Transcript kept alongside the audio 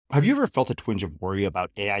Have you ever felt a twinge of worry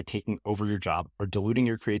about AI taking over your job or diluting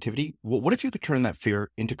your creativity? Well, what if you could turn that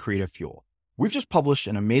fear into creative fuel? We've just published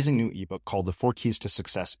an amazing new ebook called The 4 Keys to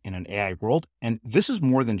Success in an AI World, and this is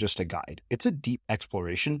more than just a guide. It's a deep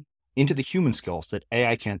exploration into the human skills that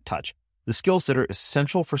AI can't touch, the skills that are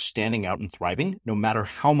essential for standing out and thriving, no matter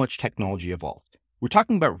how much technology evolves. We're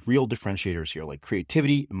talking about real differentiators here, like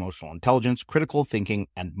creativity, emotional intelligence, critical thinking,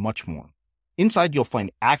 and much more. Inside, you'll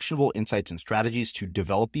find actionable insights and strategies to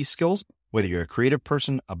develop these skills, whether you're a creative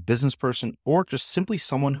person, a business person, or just simply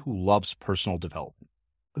someone who loves personal development.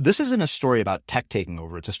 This isn't a story about tech taking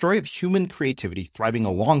over. It's a story of human creativity thriving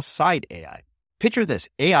alongside AI. Picture this,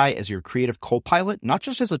 AI as your creative co-pilot, not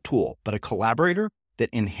just as a tool, but a collaborator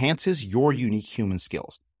that enhances your unique human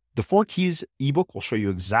skills. The 4 Keys ebook will show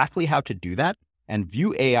you exactly how to do that and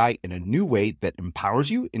view AI in a new way that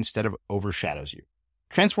empowers you instead of overshadows you.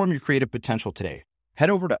 Transform your creative potential today. Head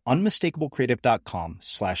over to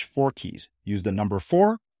unmistakablecreative.com/4keys. Use the number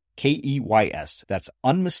 4, KEYS. That's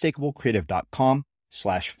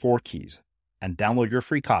unmistakablecreative.com/4keys and download your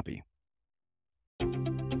free copy.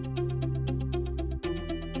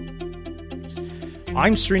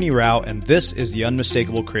 I'm Srini Rao, and this is the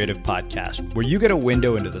Unmistakable Creative Podcast, where you get a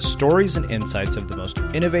window into the stories and insights of the most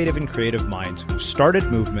innovative and creative minds who've started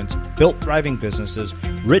movements, built thriving businesses,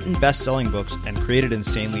 written best-selling books, and created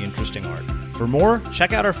insanely interesting art. For more,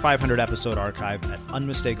 check out our 500-episode archive at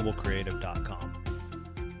unmistakablecreative.com.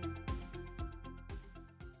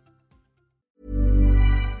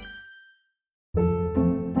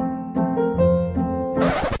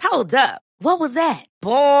 Hold up. What was that?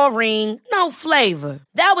 Boring. No flavor.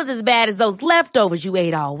 That was as bad as those leftovers you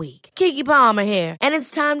ate all week. Keke Palmer here, and it's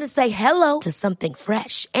time to say hello to something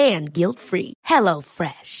fresh and guilt-free. Hello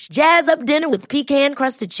Fresh. Jazz up dinner with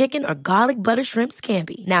pecan-crusted chicken or garlic butter shrimp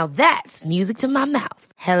scampi. Now that's music to my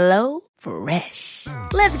mouth. Hello Fresh.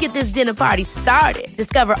 Let's get this dinner party started.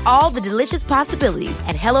 Discover all the delicious possibilities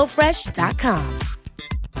at hellofresh.com.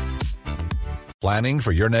 Planning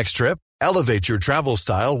for your next trip? Elevate your travel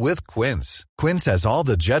style with Quince. Quince has all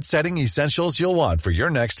the jet-setting essentials you'll want for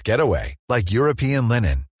your next getaway, like European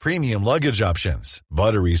linen, premium luggage options,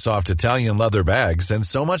 buttery soft Italian leather bags, and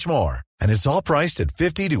so much more. And it's all priced at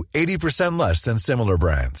 50 to 80% less than similar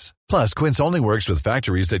brands. Plus, Quince only works with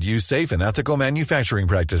factories that use safe and ethical manufacturing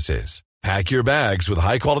practices. Pack your bags with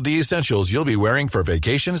high-quality essentials you'll be wearing for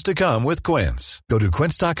vacations to come with Quince. Go to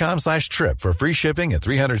quince.com/trip for free shipping and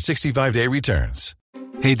 365-day returns.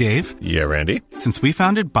 Hey, Dave. Yeah, Randy. Since we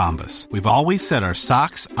founded Bombas, we've always said our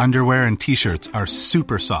socks, underwear, and T-shirts are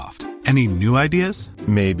super soft. Any new ideas?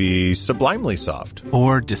 Maybe sublimely soft.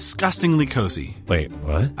 Or disgustingly cozy. Wait,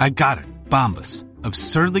 what? I got it. Bombas.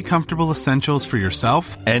 Absurdly comfortable essentials for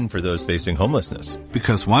yourself and for those facing homelessness.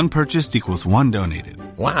 Because one purchased equals one donated.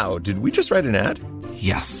 Wow, did we just write an ad?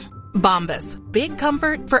 Yes. Bombas. Big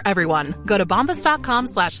comfort for everyone. Go to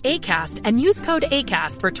bombas.com/ACAST and use code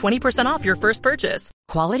ACAST for 20% off your first purchase.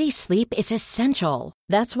 Quality sleep is essential.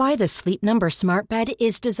 That's why the Sleep Number Smart Bed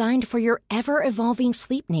is designed for your ever-evolving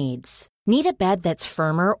sleep needs. Need a bed that's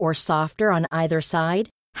firmer or softer on either side?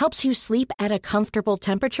 Helps you sleep at a comfortable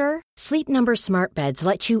temperature? Sleep Number Smart Beds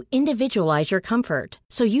let you individualize your comfort,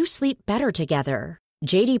 so you sleep better together.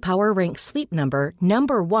 J.D. Power ranks Sleep Number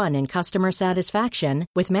number 1 in customer satisfaction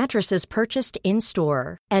with mattresses purchased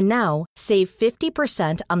in-store. And now, save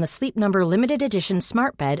 50% on the Sleep Number Limited Edition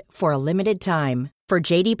Smart Bed for a limited time. For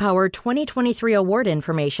J.D. Power 2023 award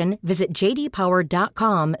information, visit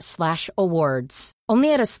jdpower.com/awards.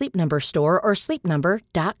 Only at a Sleep Number store or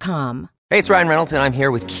sleepnumber.com. Hey, it's Ryan Reynolds, and I'm here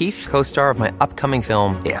with Keith, co-star of my upcoming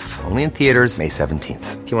film, If, only in theaters May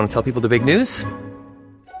 17th. Do you want to tell people the big news?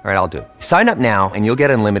 All right, I'll do it. Sign up now and you'll get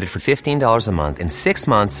unlimited for $15 a month and 6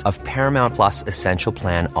 months of Paramount Plus Essential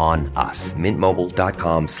Plan on us.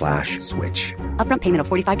 MintMobile.com/switch. Upfront payment of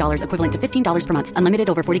 $45 equivalent to $15 per month. Unlimited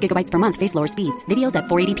over 40 gigabytes per month. Face lower speeds. Videos at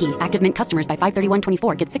 480p. Active Mint customers by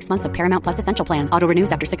 531.24 get 6 months of Paramount Plus Essential Plan. Auto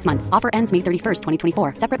renews after 6 months. Offer ends May 31st,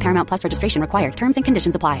 2024. Separate Paramount Plus registration required. Terms and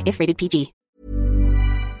conditions apply if rated PG.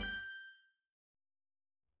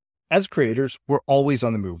 As creators, we're always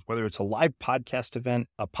on the move. Whether it's a live podcast event,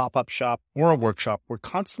 a pop-up shop, or a workshop, we're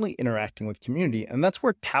constantly interacting with community, and that's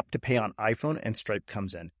where Tap to Pay on iPhone and Stripe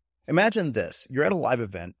comes in. Imagine this. You're at a live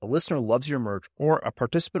event, a listener loves your merch, or a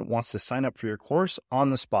participant wants to sign up for your course on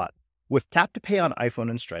the spot. With Tap to Pay on iPhone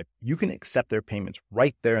and Stripe, you can accept their payments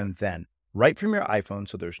right there and then, right from your iPhone,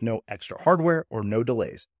 so there's no extra hardware or no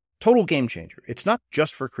delays. Total game changer. It's not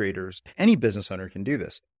just for creators. Any business owner can do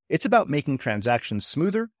this. It's about making transactions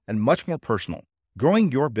smoother and much more personal,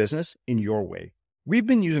 growing your business in your way. We've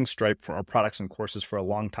been using Stripe for our products and courses for a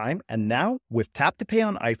long time, and now with Tap to Pay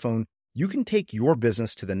on iPhone, you can take your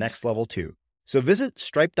business to the next level too. So visit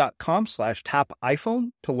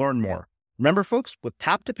stripe.com/tapiphone to learn more. Remember, folks, with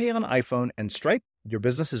Tap to Pay on iPhone and Stripe, your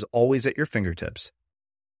business is always at your fingertips.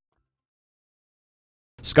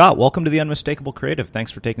 Scott, welcome to The Unmistakable Creative.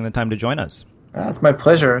 Thanks for taking the time to join us. It's my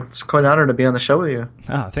pleasure. It's quite an honor to be on the show with you.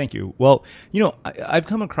 Thank you. Well, I've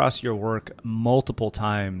come across your work multiple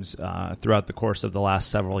times throughout the course of the last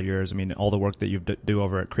several years. I mean, all the work that you do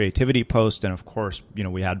over at Creativity Post, and of course,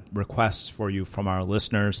 we had requests for you from our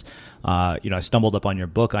listeners. I stumbled upon your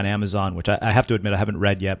book on Amazon, which I have to admit I haven't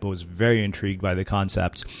read yet, but was very intrigued by the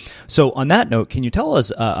concept. So on that note, can you tell us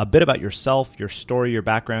a bit about yourself, your story, your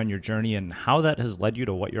background, your journey, and how that has led you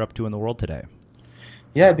to what you're up to in the world today?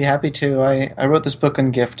 Yeah, I'd be happy to. I wrote this book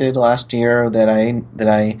on Gifted last year that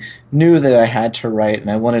I knew that I had to write,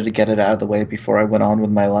 and I wanted to get it out of the way before I went on with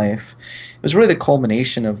my life. It was really the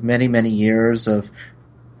culmination of many, many years of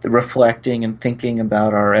reflecting and thinking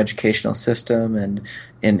about our educational system and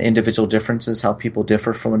individual differences, how people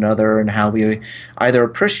differ from another, and how we either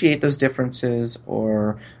appreciate those differences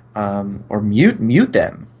or mute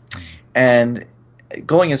them. And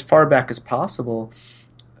going as far back as possible,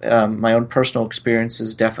 my own personal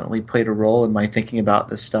experiences definitely played a role in my thinking about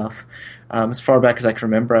this stuff. As far back as I can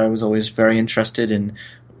remember, I was always very interested in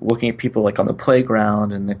looking at people like on the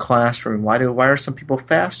playground and the classroom. Why are some people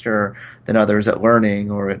faster than others at learning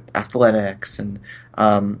or at athletics? And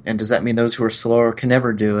does that mean those who are slower can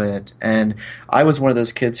never do it? And I was one of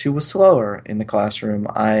those kids who was slower in the classroom.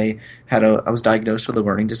 I was diagnosed with a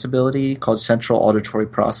learning disability called central auditory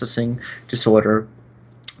processing disorder.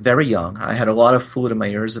 Very young. I had a lot of fluid in my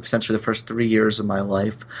ears. Essentially, the first 3 years of my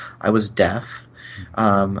life, I was deaf.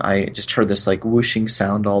 I just heard this like whooshing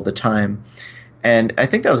sound all the time. And I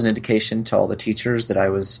think that was an indication to all the teachers that I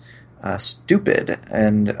was stupid.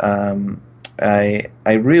 And I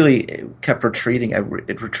really kept retreating.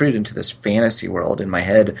 It retreated into this fantasy world in my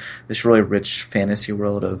head, this really rich fantasy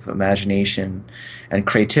world of imagination and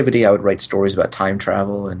creativity. I would write stories about time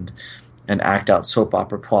travel and act out soap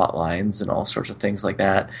opera plot lines and all sorts of things like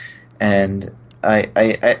that. And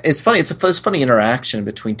it's funny. It's this funny interaction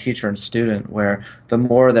between teacher and student where the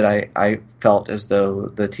more that I felt as though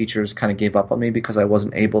the teachers kind of gave up on me because I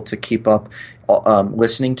wasn't able to keep up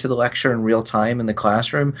listening to the lecture in real time in the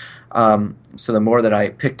classroom. So the more that I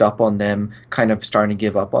picked up on them kind of starting to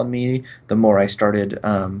give up on me, the more I started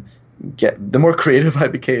the more creative I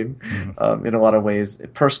became in a lot of ways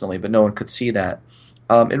personally, but no one could see that.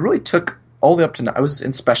 It really took all the way up to – I was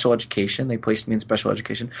in special education. They placed me in special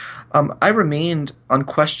education. I remained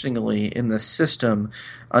unquestioningly in the system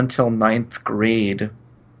until 9th grade.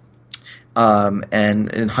 And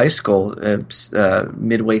in high school,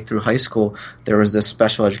 midway through high school, there was this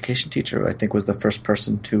special education teacher who I think was the first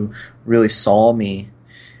person to really saw me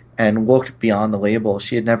and looked beyond the label.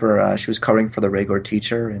 She had never she was covering for the regular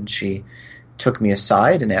teacher, and she – took me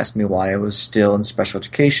aside and asked me why I was still in special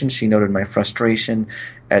education. She noted my frustration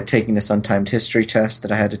at taking this untimed history test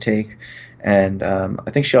that I had to take. And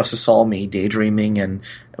I think she also saw me daydreaming and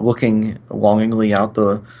looking longingly out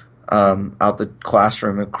the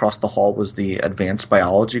classroom. Across the hall was the advanced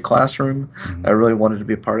biology classroom. I really wanted to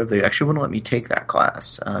be a part of. They actually wouldn't let me take that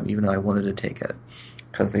class, even though I wanted to take it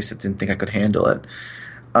because they didn't think I could handle it.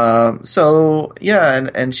 And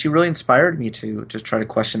she really inspired me to just try to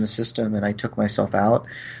question the system, and I took myself out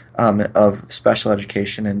of special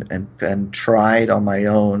education and tried on my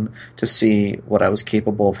own to see what I was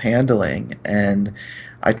capable of handling. And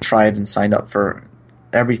I tried and signed up for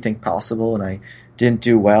everything possible, and I didn't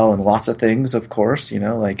do well in lots of things, of course,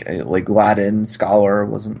 like Latin, scholar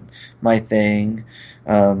wasn't my thing.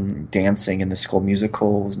 Dancing in the school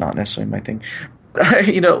musical was not necessarily my thing.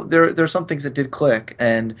 There's some things that did click,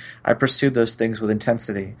 and I pursued those things with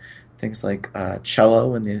intensity. Things like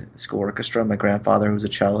cello in the school orchestra. My grandfather, who was a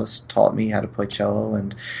cellist, taught me how to play cello.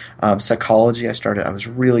 And psychology, I was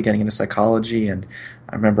really getting into psychology. And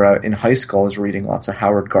I remember in high school I was reading lots of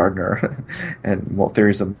Howard Gardner and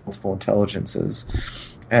theories of multiple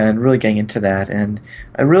intelligences, and really getting into that. And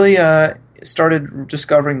I really started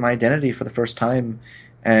discovering my identity for the first time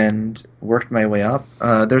and worked my way up.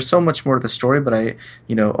 There's so much more to the story, but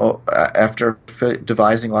after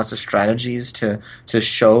devising lots of strategies to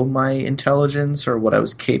show my intelligence or what I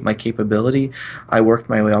was my capability, I worked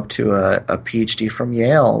my way up to a PhD from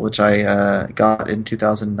Yale, which I got in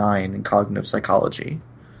 2009 in cognitive psychology.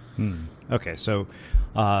 Okay, so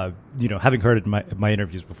having heard my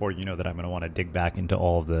interviews before, you know that I'm going to want to dig back into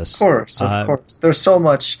all of this. Of course. There's so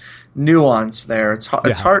much nuance there. It's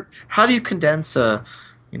hard. How do you condense a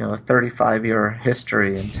 35-year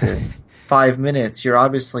history into 5 minutes? You're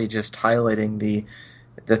obviously just highlighting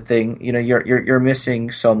the thing, you're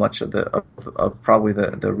missing so much of of probably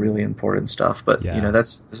the really important stuff. But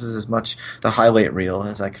this is as much the highlight reel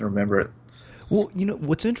as I can remember it. Well,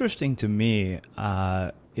 what's interesting to me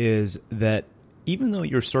is that even though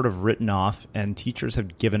you're sort of written off and teachers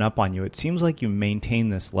have given up on you, it seems like you maintain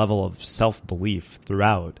this level of self-belief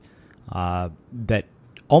throughout, that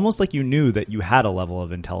almost like you knew that you had a level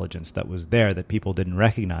of intelligence that was there that people didn't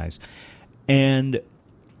recognize. And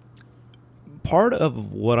part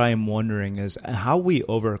of what I'm wondering is how we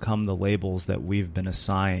overcome the labels that we've been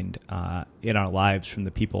assigned in our lives from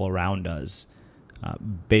the people around us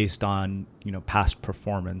based on, past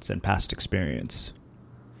performance and past experience.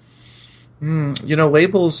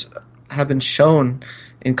 Labels have been shown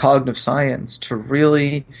in cognitive science to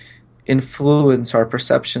really influence our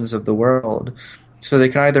perceptions of the world. So they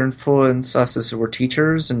can either influence us as we're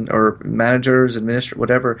teachers or managers, administrators,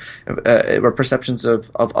 whatever, our perceptions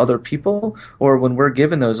of other people, or when we're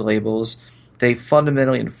given those labels, they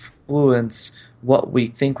fundamentally influence what we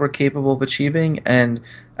think we're capable of achieving and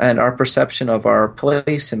our perception of our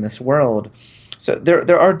place in this world. So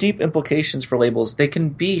there are deep implications for labels. They can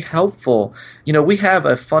be helpful. We have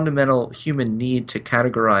a fundamental human need to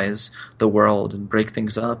categorize the world and break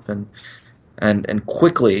things up and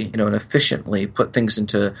quickly, and efficiently put things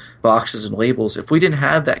into boxes and labels. If we didn't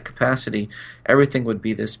have that capacity, everything would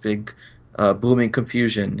be this big blooming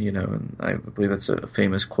confusion, and I believe that's a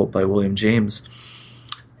famous quote by William James.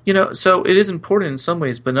 So it is important in some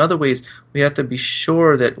ways, but in other ways we have to be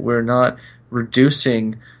sure that we're not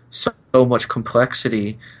reducing so much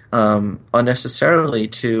complexity unnecessarily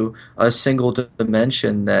to a single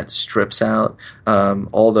dimension that strips out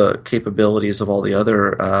all the capabilities of all the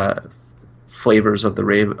other flavors of the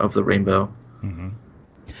rainbow. Mm-hmm.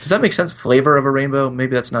 Does that make sense? Flavor of a rainbow?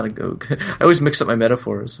 Maybe that's not a good. I always mix up my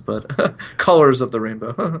metaphors, but colors of the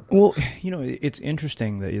rainbow. Well, it's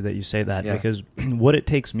interesting that you say that because what it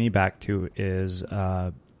takes me back to is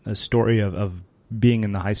a story of being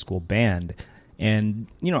in the high school band. And,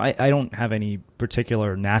 I don't have any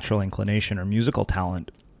particular natural inclination or musical talent.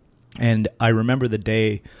 And I remember the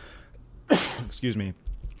day, excuse me,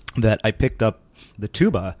 that I picked up the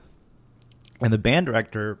tuba, and the band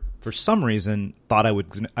director, for some reason, thought I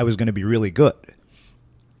was going to be really good.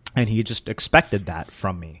 And he just expected that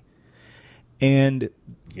from me. And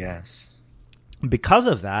yes, because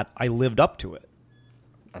of that, I lived up to it.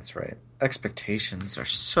 That's right. Expectations are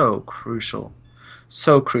so crucial.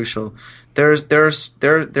 So crucial. There's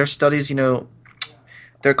studies,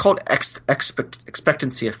 they're called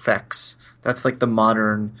expectancy effects. That's like the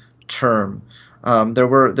modern term. There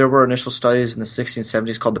were initial studies in the 60s and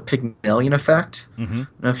 70s called the Pygmalion effect. Mm-hmm. I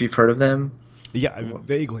don't know if you've heard of them. Yeah, I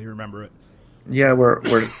vaguely remember it. Yeah, where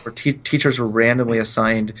teachers were randomly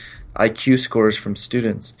assigned IQ scores from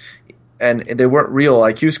students. And they weren't real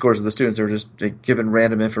IQ scores of the students. They were just given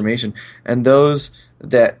random information. And those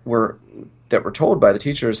that were told by the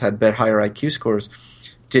teachers had higher IQ scores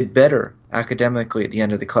did better academically at the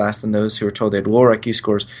end of the class than those who were told they had lower IQ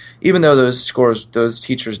scores. Even though those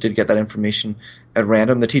teachers did get that information at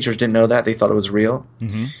random, the teachers didn't know that. They thought it was real.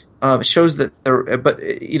 Mm-hmm. It shows that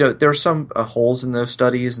there are some holes in those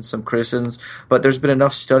studies and some criticisms, but there's been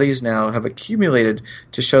enough studies now have accumulated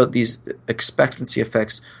to show that these expectancy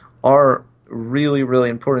effects are really, really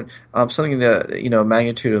important. Something that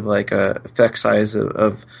magnitude of like a effect size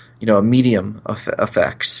of a medium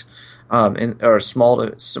effects, or small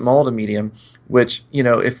to medium. Which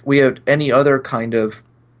if we have any other kind of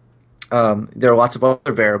there are lots of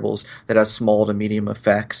other variables that have small to medium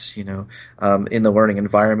effects, in the learning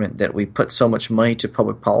environment that we put so much money to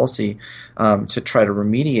public policy to try to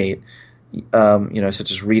remediate,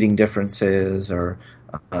 such as reading differences or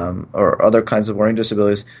other kinds of learning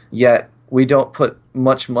disabilities. Yet we don't put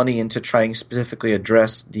much money into trying specifically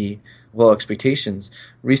address the low expectations.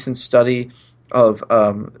 Recent study of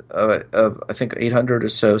I think 800 or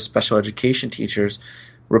so special education teachers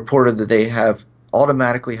reported that they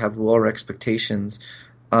automatically have lower expectations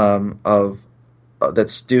of that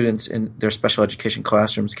students in their special education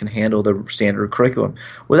classrooms can handle the standard curriculum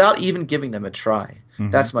without even giving them a try.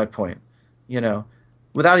 Mm-hmm. That's my point.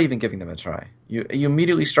 Without even giving them a try. You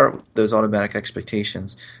immediately start with those automatic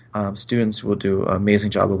expectations. Students will do an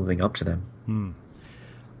amazing job of living up to them. Hmm.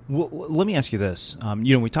 Well, let me ask you this.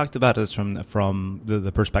 We talked about this from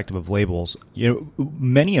the perspective of labels.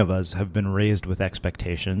 Many of us have been raised with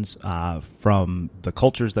expectations from the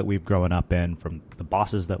cultures that we've grown up in, from the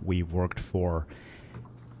bosses that we've worked for.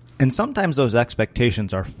 And sometimes those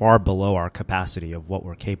expectations are far below our capacity of what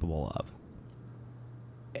we're capable of.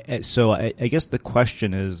 So I guess the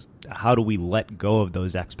question is, how do we let go of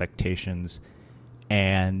those expectations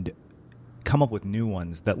and come up with new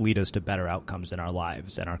ones that lead us to better outcomes in our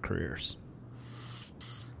lives and our careers?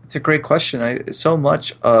 It's a great question. So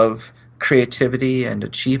much of creativity and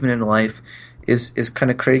achievement in life is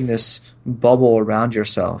kind of creating this bubble around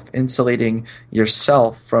yourself, insulating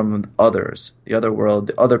yourself from others, the other world,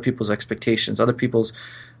 the other people's expectations, other people's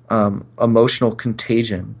emotional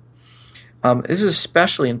contagion. This is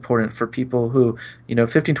especially important for people who,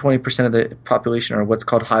 15-20% of the population are what's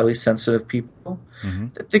called highly sensitive people. Mm-hmm.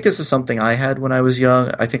 I think this is something I had when I was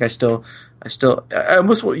young. I think I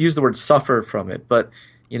almost won't use the word suffer from it, but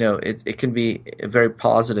it can be very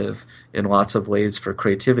positive in lots of ways for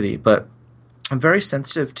creativity. But I'm very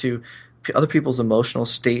sensitive to other people's emotional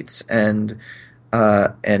states and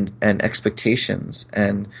expectations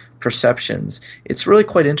and perceptions. It's really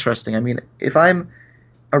quite interesting. I mean, if I'm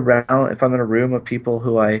in a room of people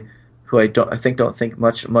who I don't think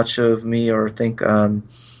much of me, or think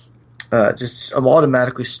just I'll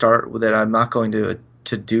automatically start with that I'm not going to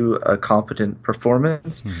do a competent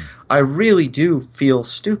performance. Mm-hmm. I really do feel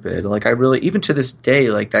stupid. Like, I really, even to this day,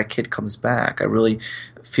 like, that kid comes back, I really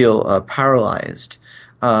feel paralyzed.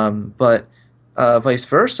 But vice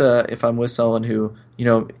versa, if I'm with someone who,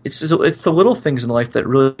 it's the little things in life that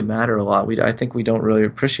really matter a lot. I think we don't really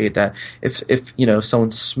appreciate that. If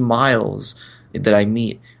someone smiles that I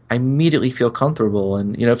meet, I immediately feel comfortable.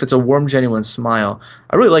 And, if it's a warm, genuine smile,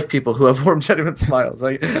 I really like people who have warm, genuine smiles.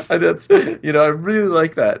 I really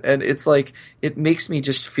like that. And it's like, it makes me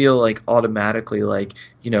just feel like automatically like,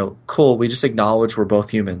 cool. We just acknowledge we're both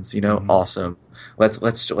humans, mm-hmm. Awesome.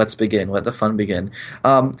 Let's begin. Let the fun begin.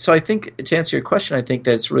 So I think, to answer your question, I think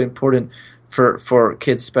that it's really important for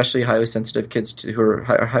kids, especially highly sensitive kids who are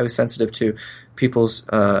highly sensitive to people's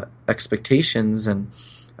expectations, and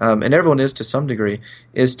everyone is to some degree,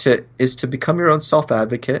 is to become your own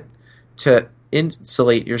self-advocate, to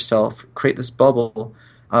insulate yourself, create this bubble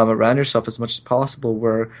around yourself as much as possible,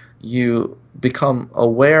 where you become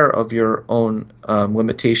aware of your own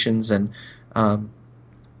limitations and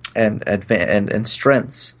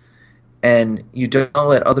strengths, and you don't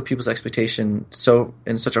let other people's expectation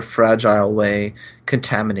in such a fragile way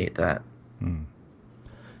contaminate that. Mm.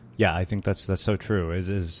 Yeah, I think that's so true.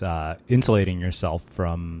 Is insulating yourself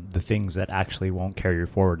from the things that actually won't carry you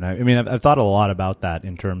forward. And I've thought a lot about that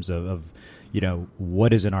in terms of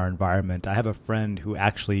what is in our environment. I have a friend who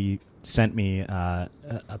actually sent me a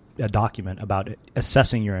document about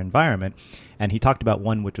assessing your environment, and he talked about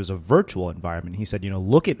one which was a virtual environment. He said,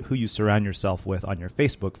 look at who you surround yourself with on your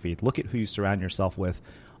Facebook feed. Look at who you surround yourself with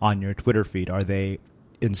on your Twitter feed. Are they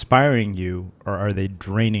inspiring you, or are they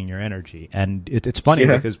draining your energy? And it's funny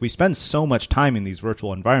because we spend so much time in these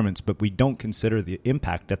virtual environments, but we don't consider the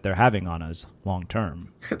impact that they're having on us long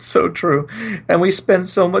term. It's so true. And we spend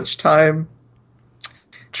so much time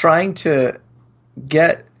trying to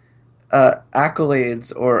get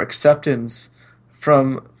accolades or acceptance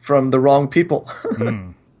from the wrong people,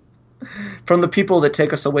 from the people that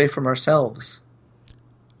take us away from ourselves.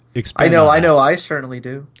 I know. I certainly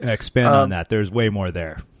do. Expand on that. There's way more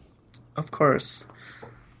there. Of course.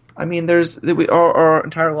 I mean, our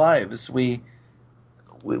entire lives. We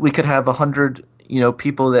could have 100,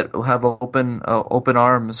 people that will have open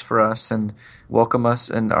arms for us and welcome us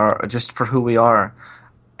and are just for who we are,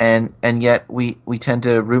 and yet we tend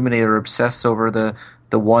to ruminate or obsess over the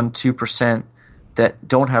 1-2% that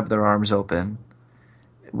don't have their arms open.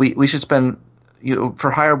 We should spend. For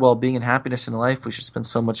higher well-being and happiness in life, we should spend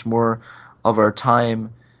so much more of our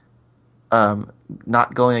time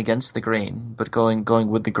not going against the grain, but going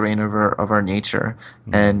with the grain of our nature,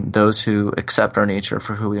 mm-hmm. and those who accept our nature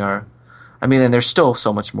for who we are. And there's still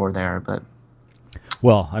so much more there, but.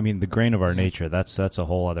 Well, the grain of our nature, that's a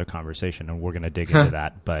whole other conversation, and we're going to dig into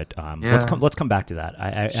that. But let's come back to that.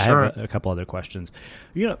 I sure. have a couple other questions.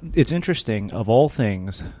 It's interesting, of all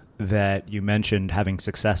things that you mentioned having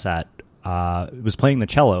success at, was playing the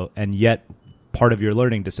cello, and yet part of your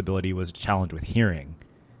learning disability was a challenge with hearing.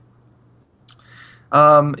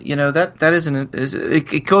 That isn't.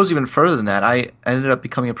 It goes even further than that. I ended up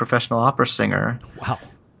becoming a professional opera singer. Wow.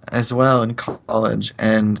 As well in college,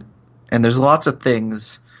 and there's lots of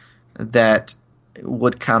things that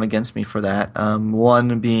would count against me for that.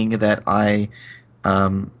 One being that I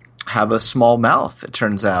have a small mouth. It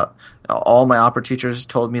turns out. All my opera teachers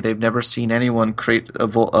told me they've never seen anyone create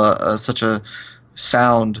such a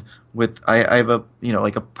sound with. I have a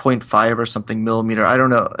like a 0.5 or something millimeter. I don't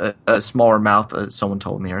know, a smaller mouth. Someone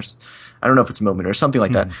told me, or I don't know if it's millimeter or something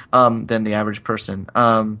like that. Than the average person.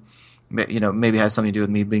 Maybe it has something to do with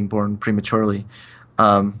me being born prematurely.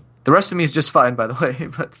 The rest of me is just fine, by the way,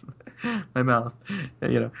 but my mouth,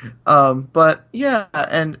 but yeah,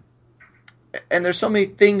 and and there's so many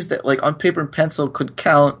things that like on paper and pencil could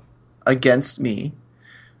count against me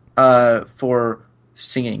for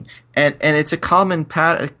singing, and it's a common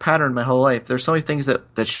pattern my whole life. There's so many things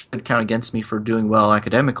that should count against me for doing well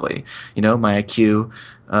academically. My IQ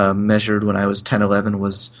measured when I was 10, 11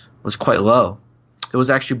 was quite low. It was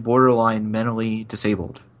actually borderline mentally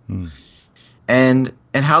disabled.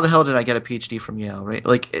 And how the hell did I get a PhD from Yale, right?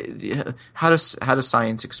 Like, how does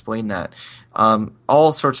science explain that?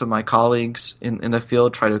 All sorts of my colleagues in the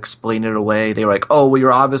field try to explain it away. They were like, oh, well,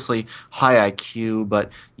 you're obviously high IQ, but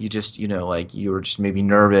you just, like you were just maybe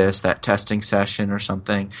nervous that testing session or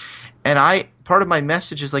something. And part of my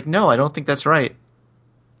message is like, no, I don't think that's right.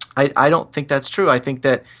 I don't think that's true. I think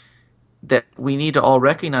that we need to all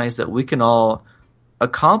recognize that we can all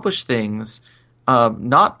accomplish things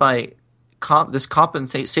not by this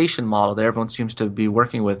compensation model that everyone seems to be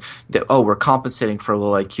working with, that, oh, we're compensating for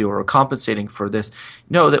low IQ or we're compensating for this.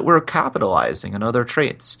 No, that we're capitalizing on other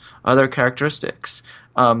traits, other characteristics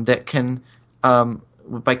that can,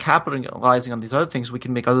 by capitalizing on these other things, we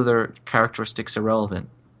can make other characteristics irrelevant.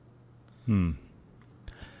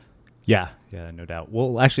 Yeah, no doubt.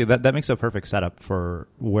 Well, actually, that makes a perfect setup for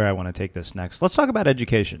where I want to take this next. Let's talk about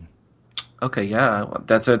education. Okay, yeah,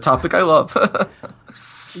 that's a topic I love.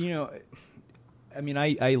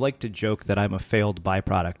 I like to joke that I'm a failed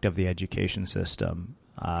byproduct of the education system,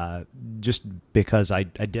 just because I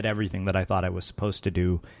did everything that I thought I was supposed to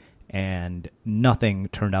do, and nothing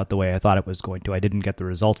turned out the way I thought it was going to. I didn't get the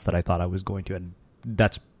results that I thought I was going to, and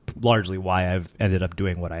that's largely why I've ended up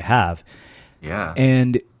doing what I have. Yeah.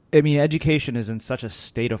 And, education is in such a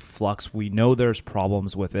state of flux. We know there's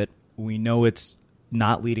problems with it. We know it's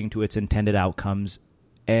not leading to its intended outcomes.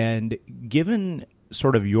 And given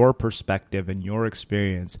sort of your perspective and your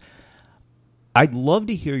experience, I'd love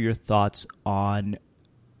to hear your thoughts on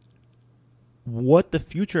what the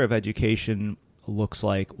future of education looks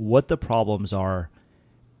like, what the problems are,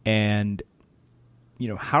 and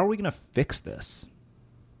how are we going to fix this?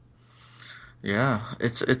 Yeah,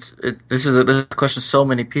 this is a question so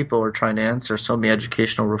many people are trying to answer. So many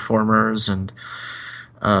educational reformers and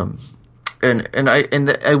I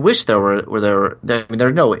wish there's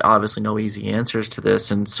obviously no easy answers to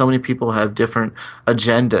this, and so many people have different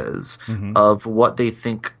agendas of what they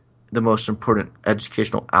think the most important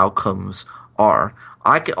educational outcomes are.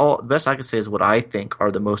 The best I can say is what I think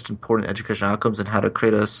are the most important educational outcomes and how to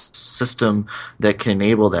create a system that can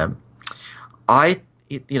enable them.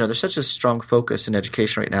 There's such a strong focus in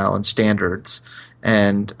education right now on standards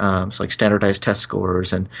and so like standardized test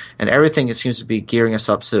scores and everything. It seems to be gearing us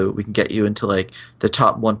up so we can get you into like the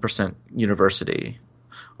top 1% university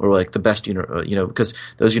or like the best, because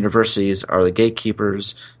those universities are the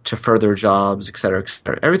gatekeepers to further jobs, et cetera, et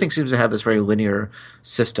cetera. Everything seems to have this very linear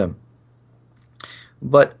system.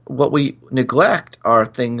 But what we neglect are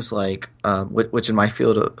things like, which in my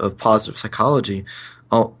field of positive psychology,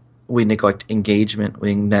 we neglect engagement,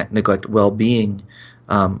 we neglect well-being,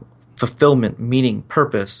 fulfillment, meaning,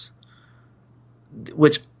 purpose,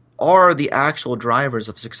 which are the actual drivers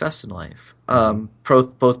of success in life,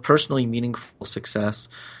 both personally meaningful success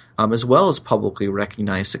as well as publicly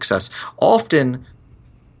recognized success. Often,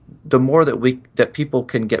 the more that people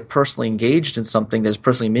can get personally engaged in something that's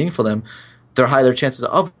personally meaningful to them, the higher their chances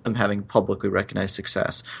of them having publicly recognized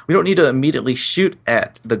success. We don't need to immediately shoot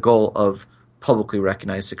at the goal of publicly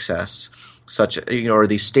recognized success, or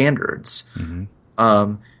these standards.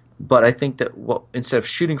 But I think that instead of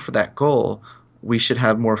shooting for that goal, we should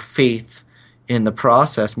have more faith in the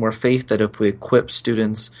process, more faith that if we equip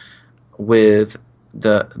students with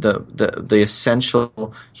the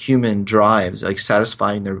essential human drives, like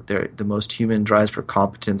satisfying the most human drives for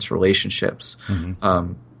competence, relationships,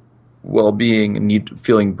 well-being,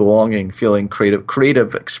 feeling belonging, feeling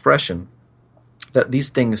creative expression, that these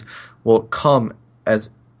things will come as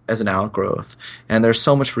an outgrowth. And there's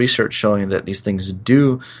so much research showing that these things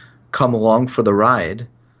do come along for the ride,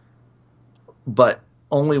 but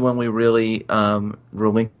only when we really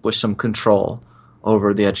relinquish some control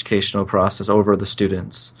over the educational process, over the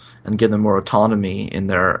students, and give them more autonomy in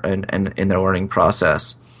their learning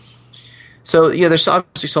process. So yeah, there's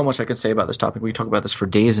obviously so much I can say about this topic. We talk about this for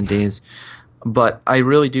days and days, but I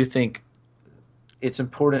really do think it's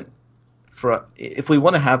important if we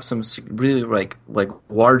want to have some really like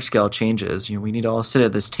large scale changes, we need to all sit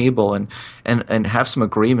at this table and have some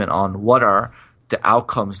agreement on what are the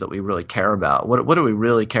outcomes that we really care about. What do we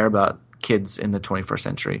really care about kids in the 21st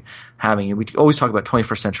century having? We always talk about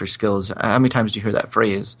 21st century skills. How many times do you hear that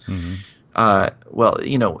phrase? Well,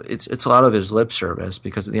 it's a lot of it is lip service,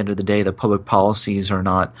 because at the end of the day, the public policies are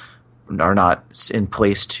not are not in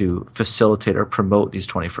place to facilitate or promote these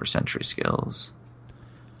 21st century skills.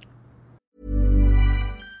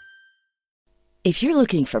 If you're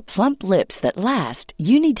looking for plump lips that last,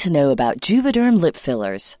 you need to know about Juvederm lip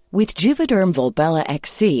fillers. With Juvederm Volbella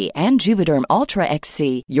XC and Juvederm Ultra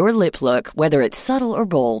XC, your lip look, whether it's subtle or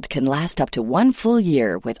bold, can last up to 1 full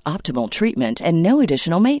year with optimal treatment and no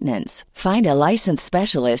additional maintenance. Find a licensed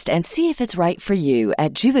specialist and see if it's right for you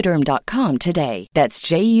at Juvederm.com today. That's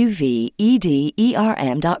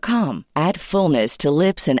JUVEDERM.com. Add fullness to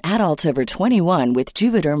lips in adults over 21 with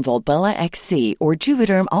Juvederm Volbella XC or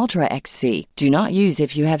Juvederm Ultra XC. Do not use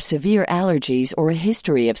if you have severe allergies or a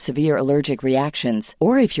history of severe allergic reactions,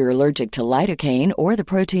 or if you're allergic to lidocaine or the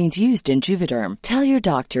proteins used in Juvederm. Tell your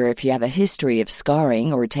doctor if you have a history of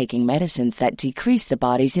scarring or taking medicines that decrease the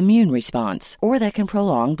body's immune response or that can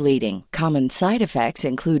prolong bleeding. Common side effects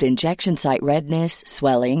include injection site redness,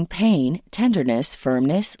 swelling, pain, tenderness,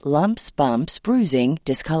 firmness, lumps, bumps, bruising,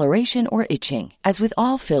 discoloration, or itching. As with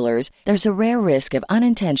all fillers, there's a rare risk of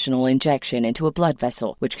unintentional injection into a blood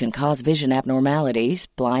vessel, which can cause vision abnormalities,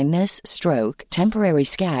 blindness, stroke, temporary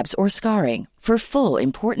scabs, or scarring. For full,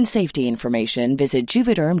 important safety information, visit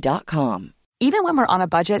Juvederm.com. Even when we're on a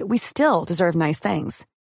budget, we still deserve nice things.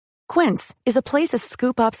 Quince is a place to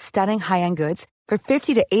scoop up stunning high-end goods for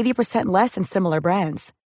 50 to 80% less than similar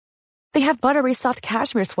brands. They have buttery soft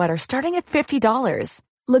cashmere sweaters starting at $50,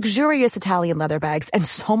 luxurious Italian leather bags, and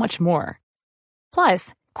so much more.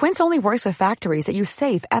 Plus, Quince only works with factories that use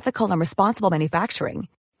safe, ethical, and responsible manufacturing.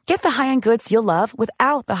 Get the high-end goods you'll love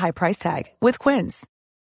without the high price tag with Quince.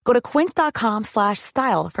 Go to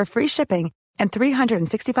quince.com/style for free shipping and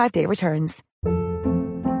 365-day returns.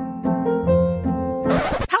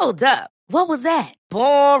 Hold up. What was that?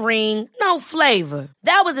 Boring. No flavor.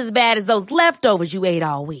 That was as bad as those leftovers you ate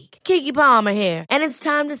all week. Keke Palmer here, and it's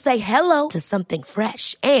time to say hello to something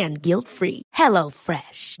fresh and guilt-free. Hello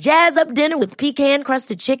Fresh. Jazz up dinner with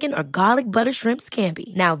pecan-crusted chicken or garlic butter shrimp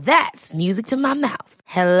scampi. Now that's music to my mouth.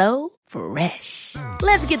 Hello Fresh.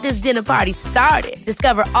 Let's get this dinner party started.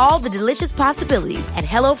 Discover all the delicious possibilities at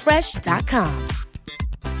HelloFresh.com.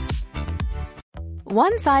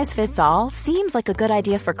 One size fits all seems like a good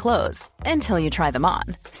idea for clothes until you try them on.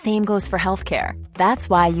 Same goes for healthcare. That's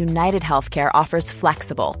why United Healthcare offers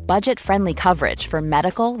flexible, budget-friendly coverage for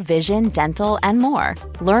medical, vision, dental, and more.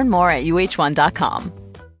 Learn more at UH1.com.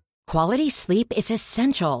 Quality sleep is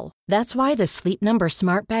essential. That's why the Sleep Number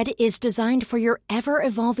Smart Bed is designed for your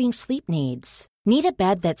ever-evolving sleep needs. Need a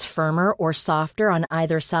bed that's firmer or softer on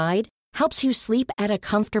either side? Helps you sleep at a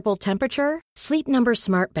comfortable temperature? Sleep Number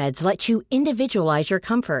Smart Beds let you individualize your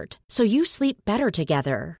comfort, so you sleep better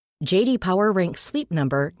together. J.D. Power ranks Sleep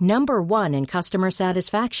Number number 1 in customer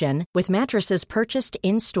satisfaction with mattresses purchased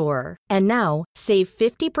in-store. And now, save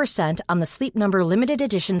 50% on the Sleep Number Limited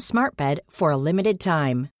Edition Smart Bed for a limited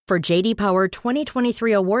time. For J.D. Power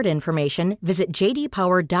 2023 award information, visit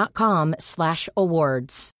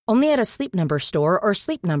jdpower.com/awards. Only at a Sleep Number store or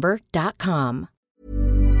sleepnumber.com.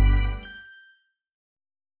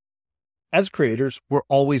 As creators, we're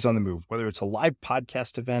always on the move. Whether it's a live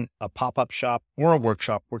podcast event, a pop-up shop, or a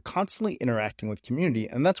workshop, we're constantly interacting with community,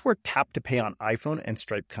 and that's where Tap to Pay on iPhone and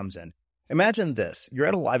Stripe comes in. Imagine this. You're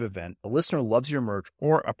at a live event, a listener loves your merch,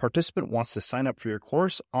 or a participant wants to sign up for your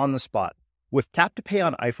course on the spot. With Tap to Pay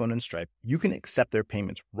on iPhone and Stripe, you can accept their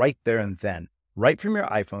payments right there and then, right from your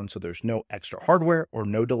iPhone, so there's no extra hardware or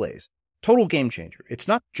no delays. Total game changer. It's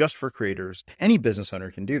not just for creators. Any business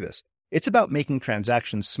owner can do this. It's about making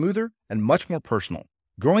transactions smoother and much more personal,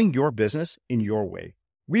 growing your business in your way.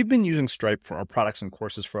 We've been using Stripe for our products and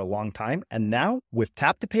courses for a long time, and now with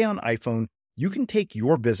Tap to Pay on iPhone, you can take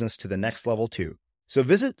your business to the next level too. So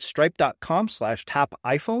visit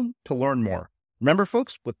stripe.com/tapiphone to learn more. Remember,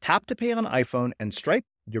 folks, with Tap to Pay on iPhone and Stripe,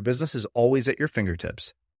 your business is always at your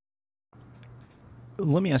fingertips.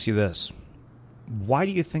 Let me ask you this. Why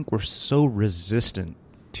do you think we're so resistant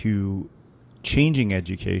to changing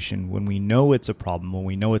education when we know it's a problem, when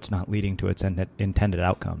we know it's not leading to its intended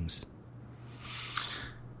outcomes?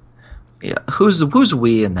 Yeah, who's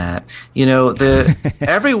we in that? You know,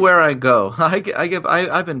 everywhere I go,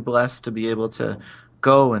 I've been blessed to be able to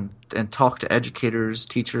go and talk to educators,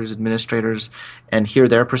 teachers, administrators, and hear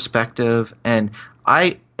their perspective. And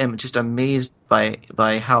I am just amazed by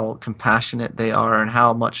how compassionate they are and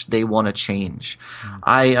how much they want to change.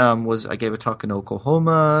 Mm-hmm. I gave a talk in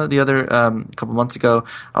Oklahoma the other couple months ago.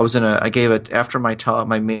 After my talk,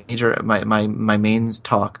 my mains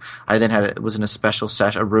talk. I then was in a special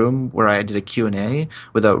session, a room where I did a Q&A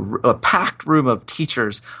with a packed room of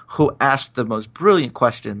teachers who asked the most brilliant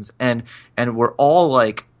questions, and were all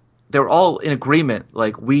like, they were all in agreement,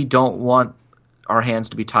 like, we don't want our hands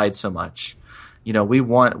to be tied so much.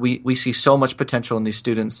 We see so much potential in these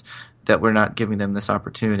students that we're not giving them this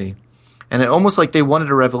opportunity. And it almost like they wanted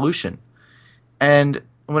a revolution. And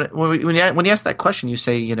when you ask that question, you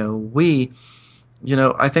say,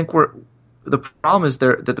 I think the problem is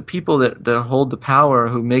that the people that hold the power,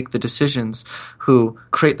 who make the decisions, who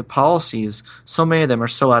create the policies, so many of them are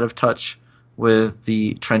so out of touch with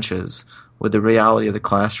the trenches, with the reality of the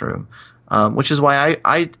classroom. Which is why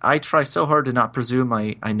I try so hard to not presume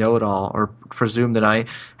I know it all or presume that I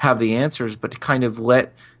have the answers, but to kind of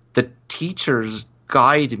let the teachers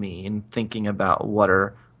guide me in thinking about what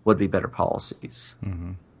would be better policies.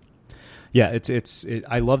 Mm-hmm. Yeah,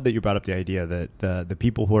 I love that you brought up the idea that the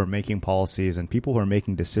people who are making policies and people who are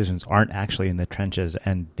making decisions aren't actually in the trenches,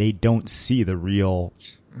 and they don't see the real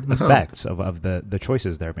effects of the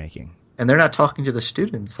choices they're making. And they're not talking to the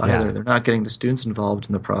students either. Yeah. They're not getting the students involved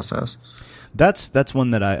in the process. That's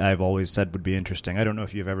one that I've always said would be interesting. I don't know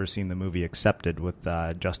if you've ever seen the movie Accepted with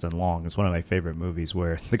Justin Long. It's one of my favorite movies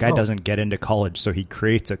where the guy doesn't get into college, so he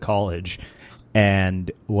creates a college.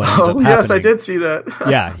 And what ends up happening, yes, I did see that.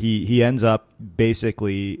 Yeah, he ends up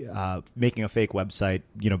basically making a fake website,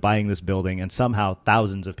 buying this building, and somehow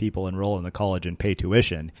thousands of people enroll in the college and pay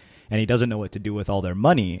tuition. And he doesn't know what to do with all their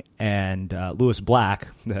money. And Lewis Black,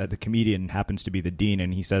 the comedian, happens to be the dean,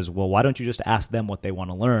 and he says, well, why don't you just ask them what they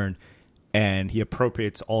want to learn? And he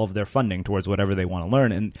appropriates all of their funding towards whatever they want to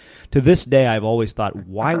learn. And to this day, I've always thought,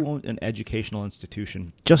 why won't an educational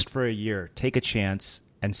institution, just for a year, take a chance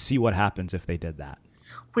and see what happens if they did that?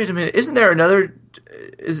 Wait a minute. Isn't there another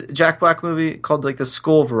Jack Black movie called like The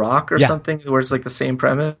School of Rock or something where it's like the same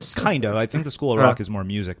premise? Kind of. I think The School of Rock is more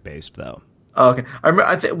music-based, though. Oh, okay. I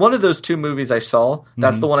remember one of those two movies I saw.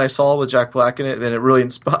 That's the one I saw with Jack Black in it, and it really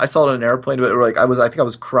I saw it on an airplane. But I think I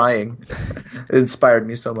was crying. It inspired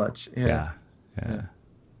me so much. Yeah.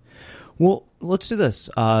 Well, let's do this.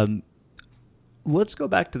 Let's go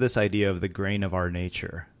back to this idea of the grain of our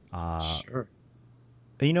nature. Sure.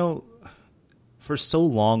 For so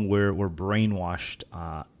long we're brainwashed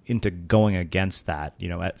into going against that.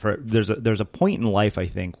 There's a point in life, I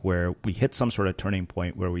think, where we hit some sort of turning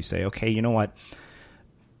point where we say, okay, you know what?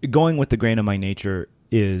 Going with the grain of my nature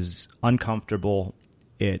is uncomfortable.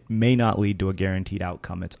 It may not lead to a guaranteed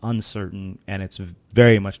outcome. It's uncertain, and it's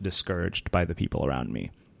very much discouraged by the people around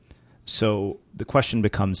me. So the question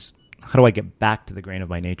becomes, how do I get back to the grain of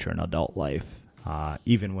my nature in adult life,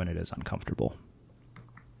 even when it is uncomfortable?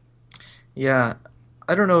 Yeah.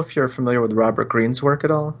 I don't know if you're familiar with Robert Greene's work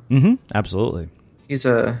at all. Mm-hmm. Absolutely. He's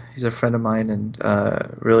a friend of mine and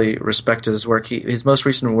really respect his work. His most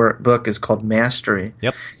recent book is called Mastery.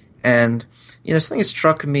 Yep. And something that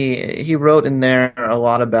struck me, he wrote in there a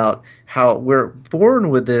lot about how we're born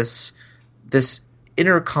with this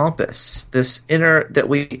inner compass, this inner that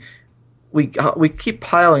we keep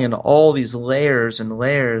piling in all these layers and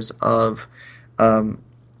layers of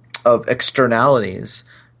externalities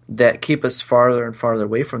that keep us farther and farther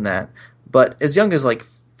away from that. But as young as like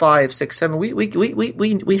 5, 6, 7,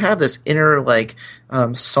 we have this inner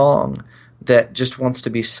song that just wants to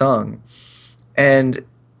be sung, and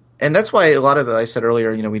that's why a lot of it, I said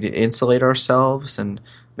earlier, we need to insulate ourselves and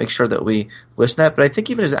make sure that we listen to that. But I think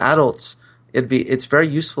even as adults, it's very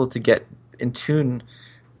useful to get in tune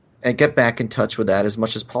and get back in touch with that as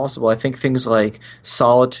much as possible. I think things like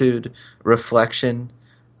solitude, reflection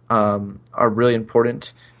are really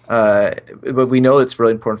important. But we know it's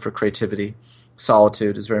really important for creativity.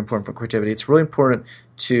 Solitude is very important for creativity. It's really important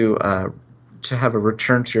to have a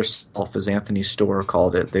return to yourself, as Anthony Storr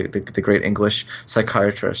called it, the great English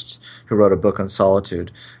psychiatrist who wrote a book on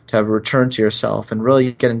solitude, to have a return to yourself and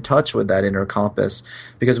really get in touch with that inner compass,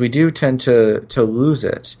 because we do tend to lose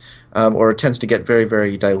it, or it tends to get very,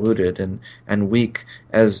 very diluted and weak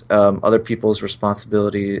as other people's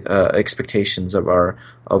responsibility, expectations of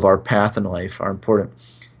our path in life are important.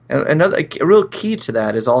 And a real key to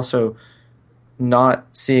that is also not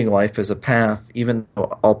seeing life as a path, even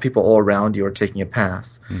though all people all around you are taking a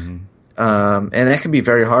path. Mm-hmm. And that can be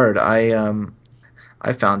very hard.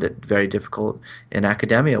 I found it very difficult in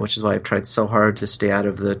academia, which is why I've tried so hard to stay out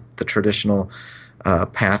of the traditional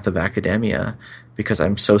path of academia, because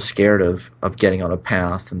I'm so scared of getting on a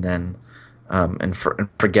path and then and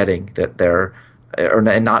forgetting that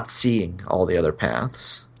and not seeing all the other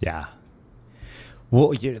paths. Yeah.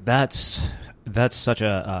 Well, that's such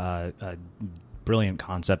a brilliant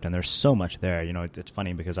concept, and there's so much there. It's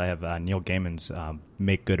funny because I have Neil Gaiman's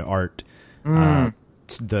 "Make Good Art,"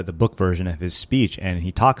 the book version of his speech, and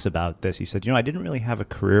he talks about this. He said, I didn't really have a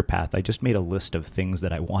career path. I just made a list of things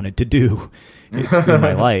that I wanted to do in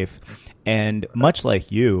my life, and much like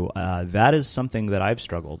you, that is something that I've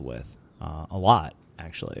struggled with. a lot,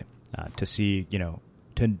 actually, to see,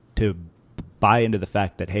 to buy into the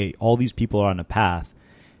fact that, hey, all these people are on a path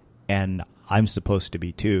and I'm supposed to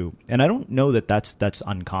be too. And I don't know that that's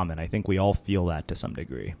uncommon. I think we all feel that to some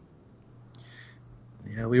degree.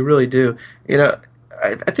 Yeah, we really do.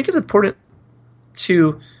 I think it's important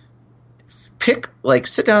to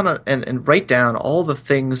sit down and write down all the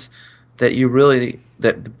things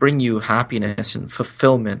that bring you happiness and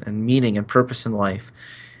fulfillment and meaning and purpose in life.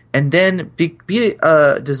 And then be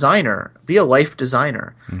a designer, be a life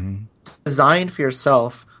designer. Mm-hmm. Design for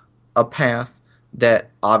yourself a path that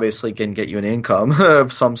obviously can get you an income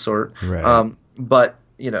of some sort. Right. But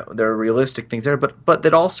there are realistic things there, but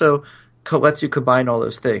that also lets you combine all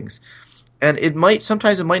those things. And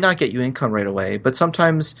sometimes it might not get you income right away, but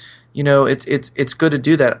sometimes it's good to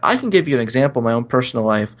do that. I can give you an example in my own personal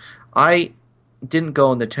life. I didn't go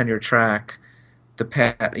on the tenure track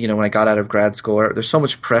when I got out of grad school. There's so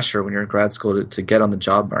much pressure when you're in grad school to get on the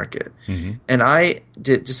job market. Mm-hmm. And I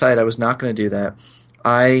decided I was not going to do that.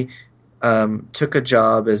 I took a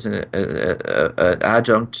job as an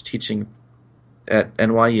adjunct teaching at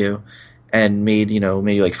NYU and made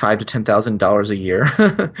maybe like $5,000 to $10,000 a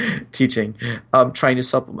year teaching. Trying to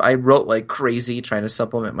supplement. I wrote like crazy, trying to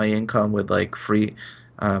supplement my income with like free,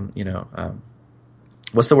 what's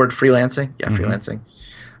the word? Freelancing? Yeah, mm-hmm. Freelancing.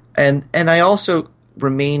 And I also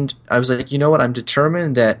I was like, you know what? I'm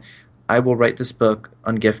determined that I will write this book,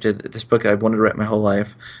 Ungifted, this book I've wanted to write my whole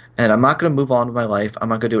life. And I'm not going to move on with my life. I'm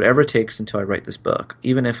not going to do whatever it takes until I write this book.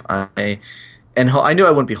 Even if I knew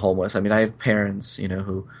I wouldn't be homeless. I mean, I have parents,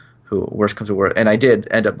 who worst comes to worst. And I did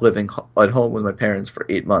end up living at home with my parents for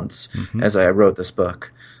 8 months mm-hmm. as I wrote this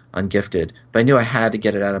book, Ungifted. But I knew I had to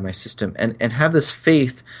get it out of my system and have this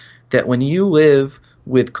faith that when you live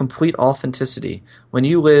with complete authenticity, when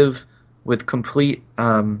you live with complete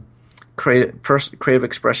creative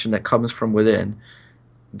expression that comes from within,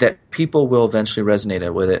 that people will eventually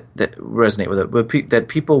resonate with it. That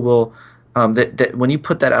people will that when you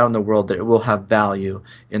put that out in the world, that it will have value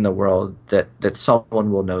in the world. That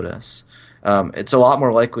someone will notice. It's a lot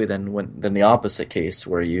more likely than the opposite case,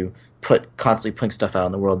 where you constantly putting stuff out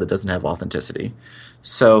in the world that doesn't have authenticity.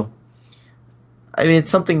 So. I mean,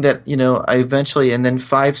 it's something that, I eventually, and then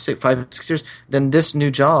 5, 6 years, then this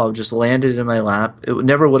new job just landed in my lap. It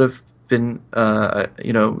never would have been,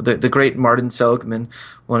 the great Martin Seligman,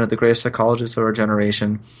 one of the greatest psychologists of our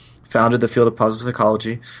generation, founded the field of positive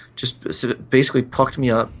psychology, just basically plucked me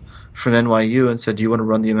up from NYU and said, do you want to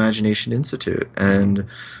run the Imagination Institute? And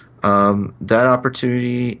that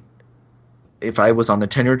opportunity, if I was on the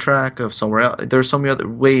tenure track of somewhere else, there are so many other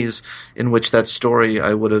ways in which that story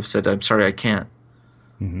I would have said, I'm sorry, I can't.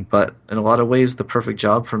 Mm-hmm. But in a lot of ways, the perfect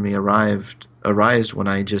job for me arose when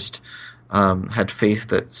I just had faith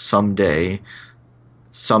that someday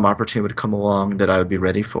some opportunity would come along that I would be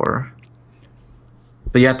ready for.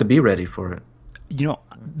 But you have to be ready for it.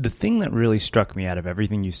 The thing that really struck me out of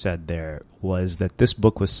everything you said there was that this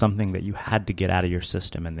book was something that you had to get out of your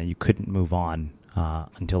system and that you couldn't move on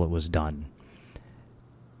until it was done.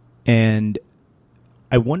 And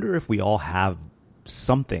I wonder if we all have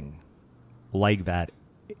something like that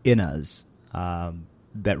in us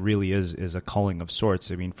that really is a calling of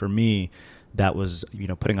sorts. I mean, for me, that was,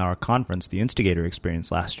 putting on our conference, the Instigator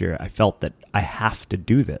experience last year. I felt that I have to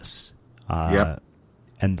do this. Yep.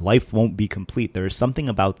 And life won't be complete. There is something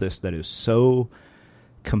about this that is so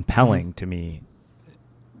compelling mm-hmm. to me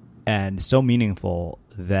and so meaningful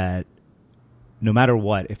that no matter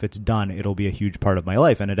what, if it's done, it'll be a huge part of my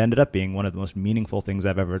life. And it ended up being one of the most meaningful things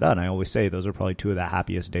I've ever done. I always say those are probably 2 of the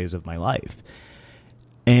happiest days of my life.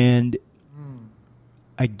 And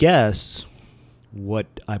I guess what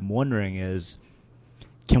I'm wondering is,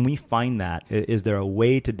 can we find that? Is there a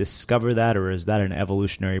way to discover that, or is that an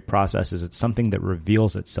evolutionary process? Is it something that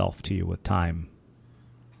reveals itself to you with time?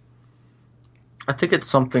 I think it's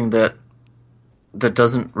something that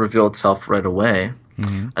doesn't reveal itself right away.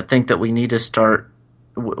 Mm-hmm. I think that we need to start.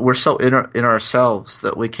 We're so in ourselves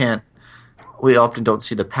that we often don't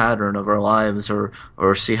see the pattern of our lives or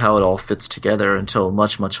see how it all fits together until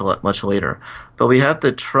much later. But we have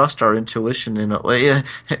to trust our intuition in a way.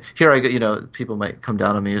 Here I go. People might come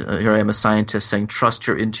down on me. Here I am, a scientist, saying trust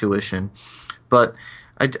your intuition. But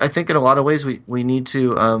I think in a lot of ways we need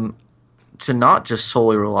to not just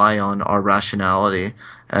solely rely on our rationality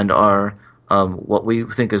and our what we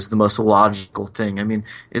think is the most logical thing. I mean,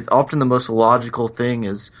 it's often the most logical thing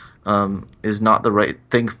is not the right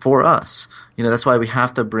thing for us. That's why we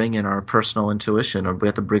have to bring in our personal intuition, or we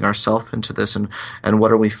have to bring ourselves into this, and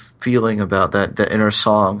what are we feeling about that inner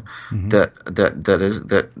song mm-hmm.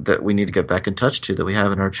 that we need to get back in touch to, that we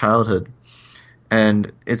have in our childhood.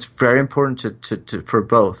 And it's very important to for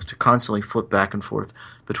both to constantly flip back and forth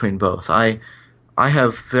between both. I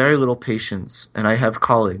have very little patience, and I have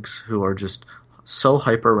colleagues who are just so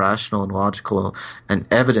hyper rational and logical and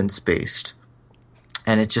evidence based,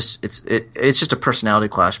 and it's just a personality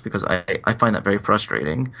clash, because I find that very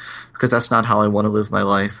frustrating, because that's not how I want to live my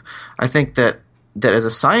life. I think that as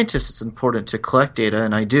a scientist it's important to collect data,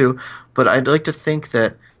 and I do, but I'd like to think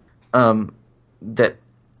that that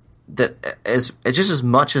as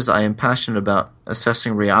much as I am passionate about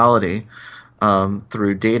assessing reality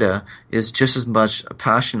through data, is just as much a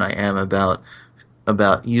passion I am about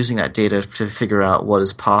using that data to figure out what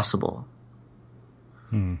is possible.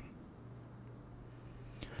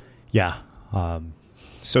 Yeah,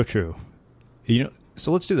 so true.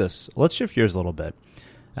 So let's do this. Let's shift gears a little bit.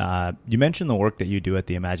 You mentioned the work that you do at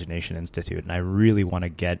the Imagination Institute, and I really want to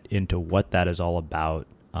get into what that is all about.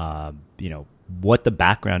 What the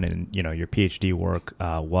background in your PhD work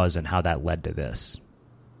was, and how that led to this.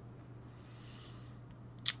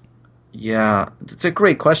 Yeah, it's a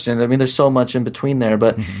great question. I mean, there's so much in between there,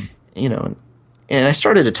 but and I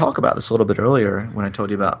started to talk about this a little bit earlier when I told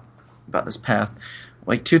you about this path.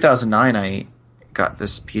 Like 2009, I got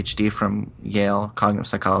this PhD from Yale, cognitive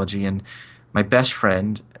psychology, and my best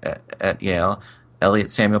friend at Yale,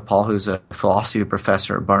 Elliot Samuel Paul, who's a philosophy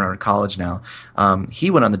professor at Barnard College now,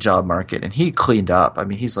 he went on the job market and he cleaned up. I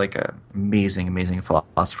mean, he's like an amazing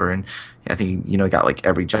philosopher, and I think he got like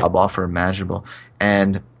every job offer imaginable.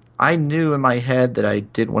 And I knew in my head that I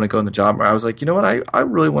didn't want to go in the job market. I was like, you know what, I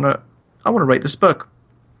really want to write this book.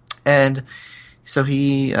 And so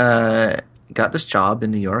he got this job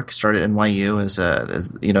in New York, started at NYU as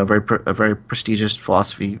a very prestigious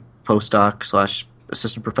philosophy postdoc /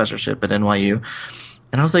 assistant professorship at NYU.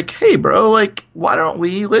 And I was like, hey bro, like, why don't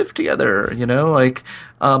we live together?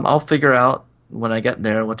 I'll figure out when I get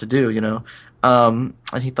there what to do, and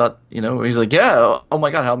he thought, he's like, yeah, oh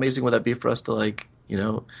my God, how amazing would that be for us to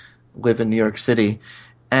live in New York City?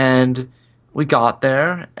 And we got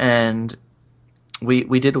there, and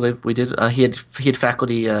we did live. He had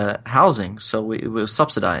faculty housing, so it was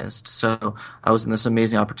subsidized. So I was in this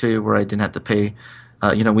amazing opportunity where I didn't have to pay.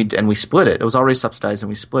 We split it. It was already subsidized, and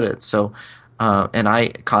we split it. So, and I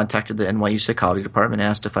contacted the NYU psychology department,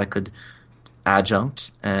 asked if I could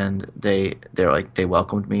adjunct, and they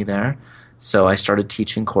welcomed me there. So I started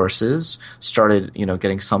teaching courses, started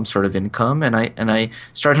getting some sort of income, and I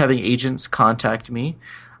started having agents contact me.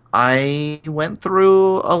 I went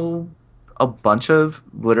through a bunch of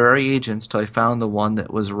literary agents till I found the one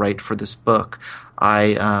that was right for this book.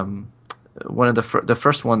 One of the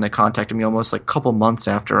first one that contacted me almost like a couple months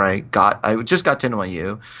after I just got to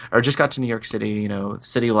NYU, or just got to New York City,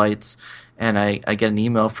 City Lights, and I get an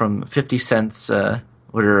email from 50 Cent's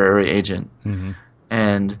literary agent,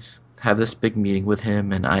 and have this big meeting with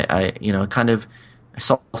him, and I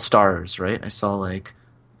saw stars, right? I saw like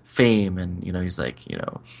fame, and he's like,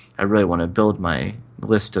 I really want to build my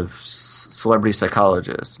list of celebrity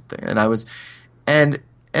psychologists, and I was, but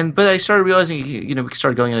I started realizing, we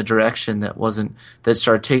started going in a direction it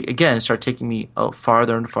started taking me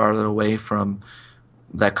farther and farther away from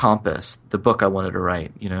that compass, the book I wanted to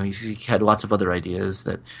write. He had lots of other ideas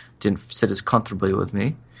that didn't sit as comfortably with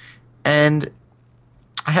me, and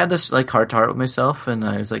I had this heart to heart with myself, and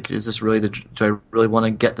I was like, is this really do I really want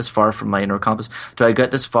to get this far from my inner compass? Do I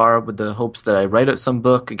get this far with the hopes that I write out some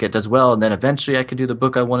book, it does well, and then eventually I can do the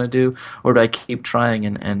book I want to do? Or do I keep trying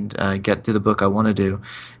and get to the book I want to do?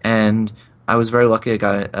 And I was very lucky. I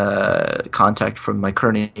got a contact from my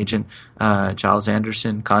current agent, Giles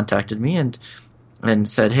Anderson, contacted me and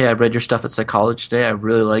said, hey, I read your stuff at Psychology Today. I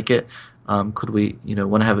really like it. Could we,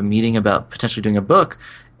 want to have a meeting about potentially doing a book?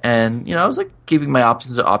 And, I was like keeping my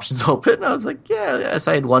options open. And I was like, yeah.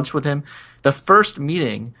 So I had lunch with him. The first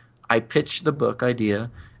meeting, I pitched the book idea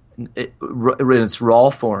in its raw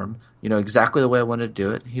form, exactly the way I wanted to do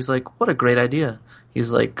it. He's like, what a great idea.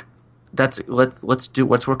 He's like, let's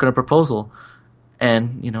work on a proposal.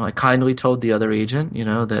 And, I kindly told the other agent,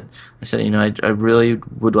 that I said, I really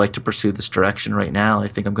would like to pursue this direction right now. I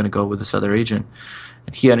think I'm going to go with this other agent.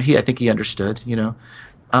 And I think he understood,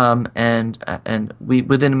 and we,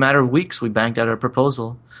 within a matter of weeks, we banged out our book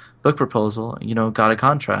proposal, got a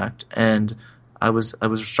contract, and I was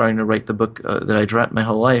starting to write the book that I dreamt my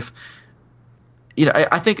whole life.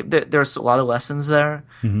 I think that there's a lot of lessons there,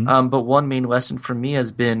 but one main lesson for me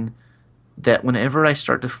has been that whenever I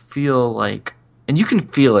start to feel like, and you can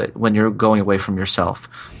feel it when you're going away from yourself,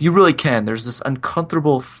 you really can. There's this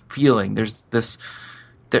uncomfortable feeling. There's this.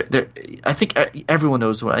 I think everyone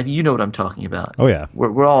knows what I'm talking about. Oh yeah,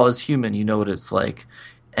 we're all as human. You know what it's like,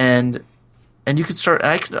 and and you could start.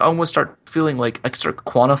 I could almost start feeling like I could start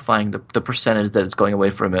quantifying the percentage that is going away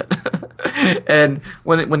from it. And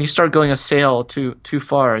when you start going a sail too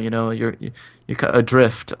far, you're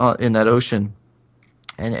adrift in that ocean,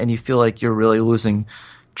 and you feel like you're really losing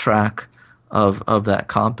track of that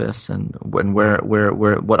compass and where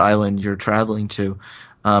what island you're traveling to,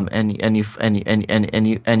 and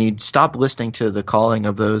you stop listening to the calling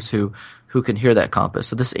of those who can hear that compass.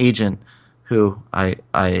 So this agent who I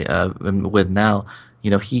am with now,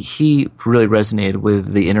 he really resonated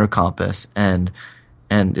with the inner compass, and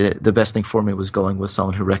the best thing for me was going with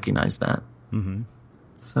someone who recognized that. Mm-hmm.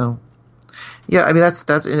 So, yeah, I mean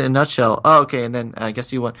that's in a nutshell. Oh, okay, and then I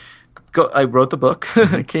guess you want go. I wrote the book.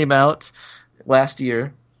 It came out last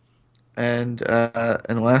year, and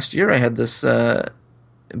last year I had this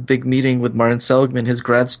big meeting with Martin Seligman, his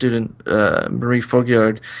grad student, Marie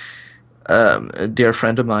Fogiard, a dear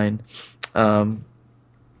friend of mine.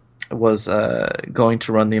 Was going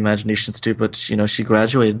to run the Imagination Institute, but she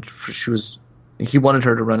graduated. He wanted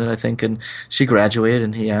her to run it, I think, and she graduated.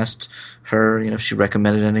 And he asked her, if she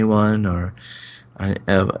recommended anyone or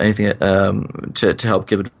anything to help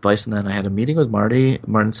give advice on that. And I had a meeting with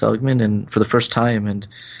Martin Seligman, and for the first time, and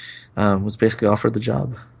was basically offered the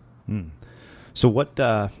job. So what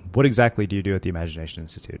exactly do you do at the Imagination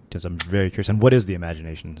Institute? Because I'm very curious. And what is the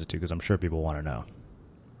Imagination Institute? Because I'm sure people want to know.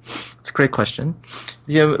 It's a great question.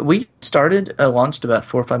 Yeah, we launched about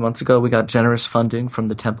 4 or 5 months ago. We got generous funding from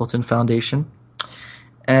the Templeton Foundation.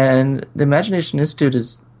 And the Imagination Institute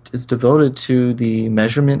is devoted to the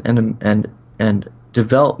measurement and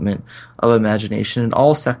development of imagination in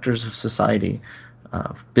all sectors of society,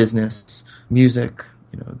 business, music,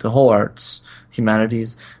 the whole arts,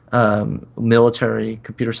 humanities, military,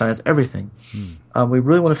 computer science, everything. We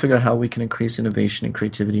really want to figure out how we can increase innovation and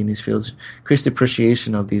creativity in these fields, increase the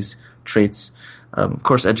appreciation of these traits. Of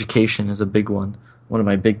course, education is a big one of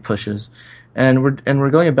my big pushes, and we're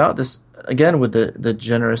going about this again with the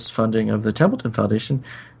generous funding of the Templeton Foundation.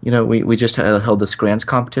 We just held this grants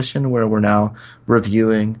competition where we're now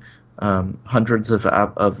reviewing hundreds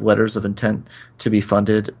of letters of intent to be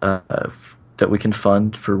funded that we can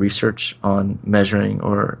fund for research on measuring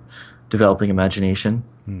or developing imagination.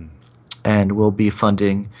 And we'll be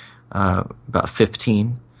funding about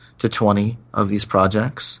 15 to 20 of these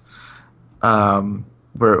projects.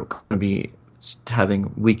 We're going to be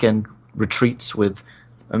having weekend retreats with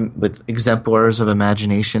exemplars of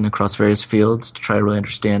imagination across various fields to try to really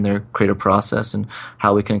understand their creative process and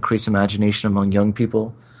how we can increase imagination among young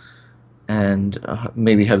people. And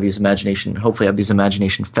hopefully have these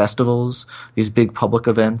imagination festivals, these big public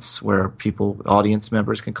events where audience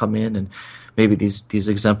members can come in, and maybe these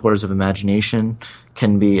exemplars of imagination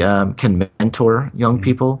can mentor young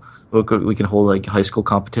people. We can hold like high school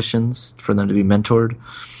competitions for them to be mentored,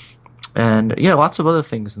 and lots of other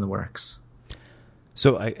things in the works.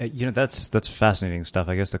 So that's fascinating stuff.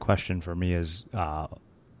 I guess the question for me is,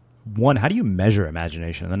 one, how do you measure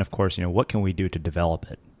imagination? And then, of course, what can we do to develop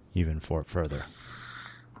it even further?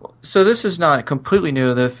 So this is not completely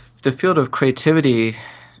new. The field of creativity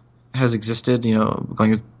has existed,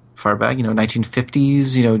 going far back,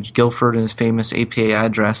 1950s. Guilford in his famous APA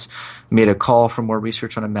address made a call for more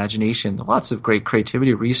research on imagination. Lots of great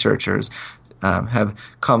creativity researchers have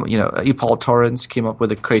come. Paul Torrance came up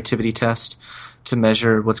with a creativity test to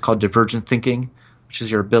measure what's called divergent thinking, which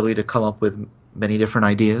is your ability to come up with many different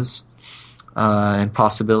ideas and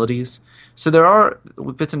possibilities. So there are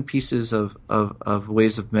bits and pieces of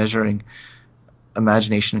ways of measuring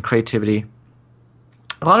imagination and creativity.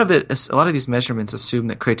 A lot of these measurements assume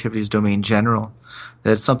that creativity is domain general,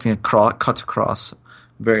 that it's something that cuts across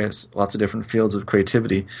lots of different fields of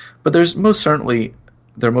creativity. But there are most certainly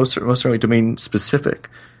domain specific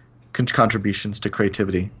contributions to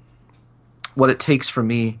creativity. What it takes for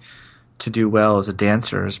me to do well as a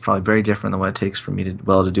dancer is probably very different than what it takes for me to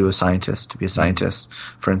be a scientist,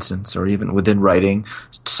 for instance, or even within writing,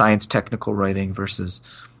 science technical writing versus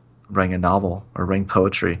writing a novel or writing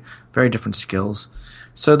poetry. Very different skills.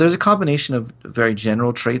 So there's a combination of very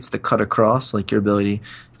general traits that cut across, like your ability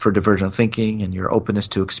for divergent thinking and your openness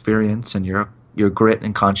to experience and your grit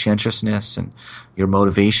and conscientiousness and your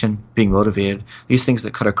motivation, being motivated. These things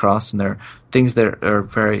that cut across, and they're things that are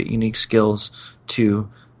very unique skills to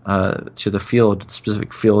the field, the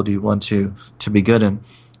specific field you want to be good in.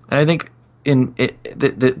 And I think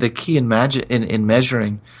the key in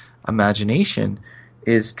measuring imagination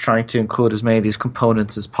is trying to include as many of these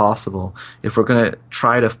components as possible if we're going to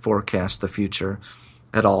try to forecast the future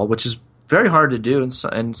at all, which is very hard to do,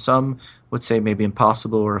 and some would say maybe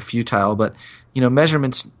impossible or futile. But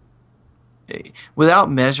measurements, without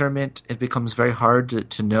measurement, it becomes very hard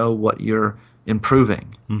to know what your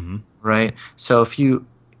improving, right? So if you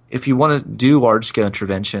want to do large scale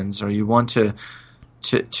interventions, or you want to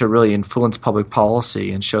really influence public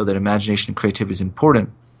policy and show that imagination and creativity is important,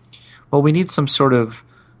 well, we need some sort of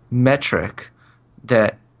metric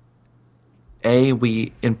that A,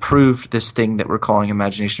 we improved this thing that we're calling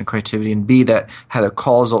imagination and creativity, and B, that had a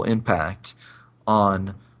causal impact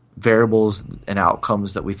on variables and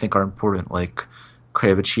outcomes that we think are important, like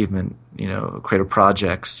creative achievement, creative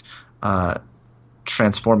projects,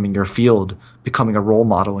 transforming your field, becoming a role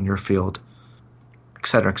model in your field, et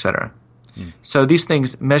cetera, et cetera. So these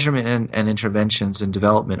things, measurement and interventions and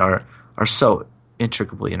development are so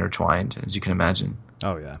intricately intertwined, as you can imagine.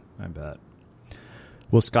 Oh, yeah, I bet.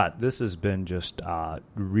 Well, Scott, this has been just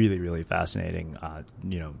really, really fascinating,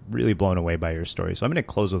 really blown away by your story. So I'm going to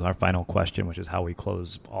close with our final question, which is how we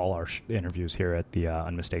close all our interviews here at the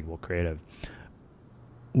Unmistakable Creative.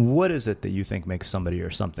 What is it that you think makes somebody or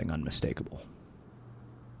something unmistakable?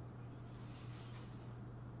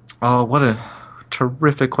 Oh, what a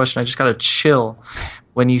terrific question. I just got to chill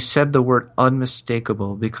when you said the word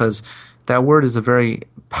unmistakable, because that word is a very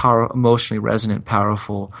emotionally resonant,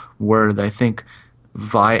 powerful word that I think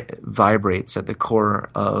vibrates at the core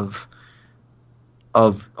of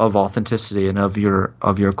authenticity and of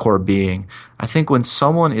your core being. I think when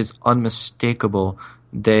someone is unmistakable,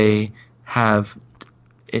 they have,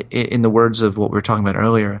 in the words of what we were talking about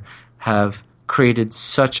earlier, have created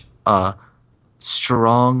such a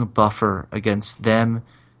strong buffer against them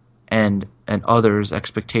and others'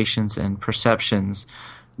 expectations and perceptions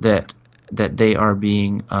that they are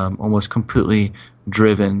being almost completely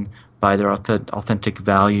driven by their authentic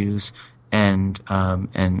values and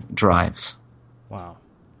drives. Wow.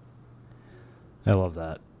 I love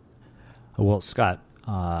that. Well, Scott,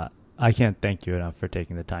 I can't thank you enough for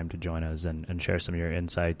taking the time to join us and share some of your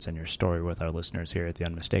insights and your story with our listeners here at the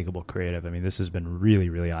Unmistakable Creative. I mean, this has been really,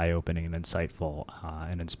 really eye-opening and insightful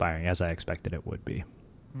and inspiring, as I expected it would be.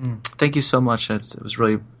 Thank you so much. It was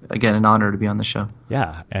really, again, an honor to be on the show.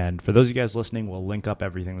 Yeah, and for those of you guys listening, we'll link up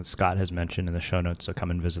everything that Scott has mentioned in the show notes, so come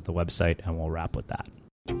and visit the website, and we'll wrap with that.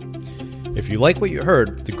 If you like what you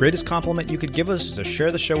heard, the greatest compliment you could give us is to share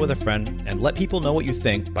the show with a friend and let people know what you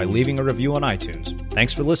think by leaving a review on iTunes.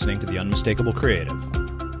 Thanks for listening to The Unmistakable Creative.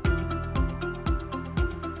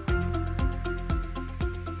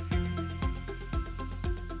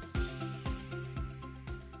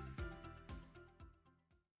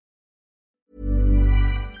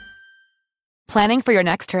 Planning for your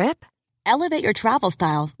next trip? Elevate your travel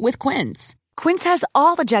style with Quince. Quince has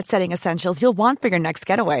all the jet-setting essentials you'll want for your next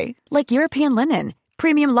getaway, like European linen,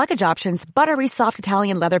 premium luggage options, buttery soft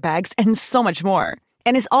Italian leather bags, and so much more.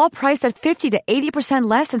 And is all priced at 50 to 80%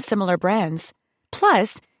 less than similar brands.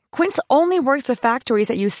 Plus, Quince only works with factories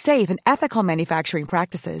that use safe and ethical manufacturing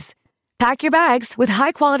practices. Pack your bags with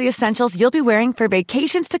high-quality essentials you'll be wearing for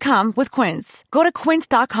vacations to come with Quince. Go to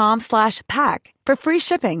quince.com/pack for free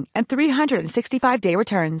shipping and 365-day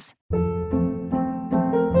returns.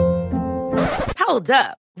 Hold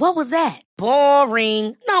up. What was that?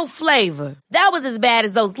 Boring. No flavor. That was as bad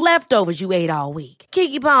as those leftovers you ate all week.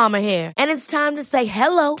 Keke Palmer here, and it's time to say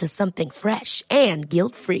hello to something fresh and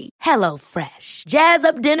guilt-free. Hello Fresh. Jazz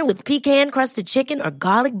up dinner with pecan-crusted chicken or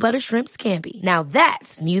garlic butter shrimp scampi. Now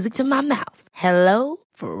that's music to my mouth. Hello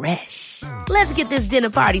Fresh. Let's get this dinner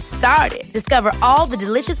party started. Discover all the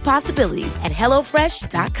delicious possibilities at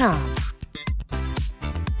HelloFresh.com.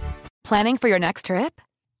 Planning for your next trip?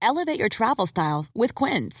 Elevate your travel style with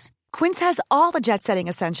Quince. Quince has all the jet-setting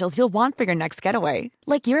essentials you'll want for your next getaway,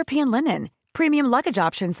 like European linen, premium luggage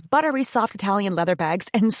options, buttery soft Italian leather bags,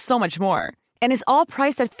 and so much more. And is all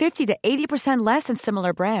priced at 50 to 80% less than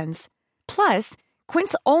similar brands. Plus,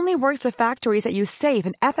 Quince only works with factories that use safe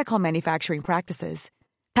and ethical manufacturing practices.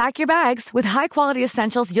 Pack your bags with high-quality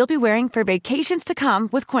essentials you'll be wearing for vacations to come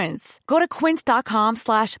with Quince. Go to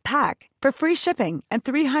quince.com/pack for free shipping and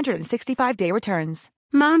 365-day returns.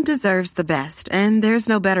 Mom deserves the best, and there's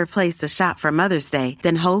no better place to shop for Mother's Day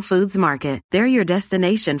than Whole Foods Market. They're your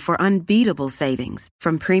destination for unbeatable savings,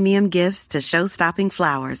 from premium gifts to show-stopping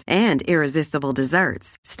flowers and irresistible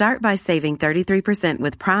desserts. Start by saving 33%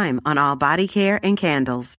 with Prime on all body care and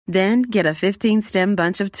candles. Then get a 15-stem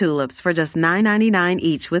bunch of tulips for just $9.99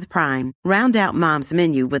 each with Prime. Round out Mom's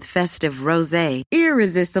menu with festive rosé,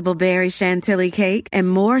 irresistible berry chantilly cake, and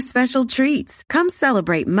more special treats. Come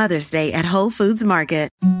celebrate Mother's Day at Whole Foods Market.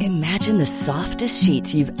 Supermarket. Imagine the softest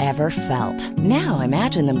sheets you've ever felt. Now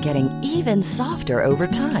imagine them getting even softer over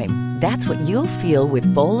time. That's what you'll feel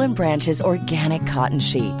with Boll & Branch's organic cotton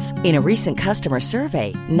sheets. In a recent customer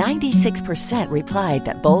survey, 96% replied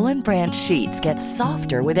that Boll & Branch sheets get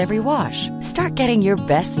softer with every wash. Start getting your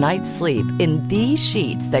best night's sleep in these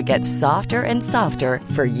sheets that get softer and softer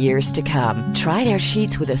for years to come. Try their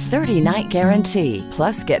sheets with a 30-night guarantee.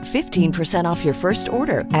 Plus, get 15% off your first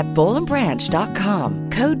order at bollandbranch.com.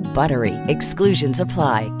 Code BUTTERY. Exclusions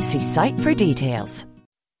apply. See site for details.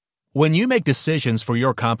 When you make decisions for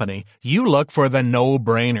your company, you look for the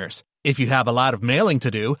no-brainers. If you have a lot of mailing to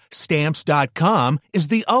do, Stamps.com is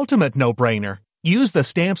the ultimate no-brainer. Use the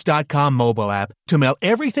Stamps.com mobile app to mail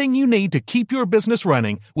everything you need to keep your business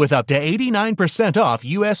running with up to 89% off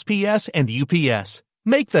USPS and UPS.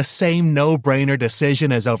 Make the same no-brainer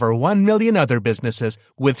decision as over 1 million other businesses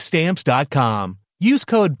with Stamps.com. Use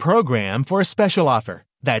code PROGRAM for a special offer.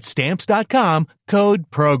 That's Stamps.com, code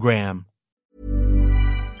PROGRAM.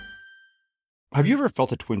 Have you ever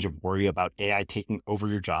felt a twinge of worry about AI taking over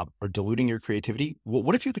your job or diluting your creativity? Well,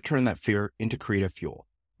 what if you could turn that fear into creative fuel?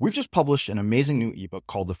 We've just published an amazing new ebook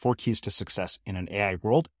called The 4 Keys to Success in an AI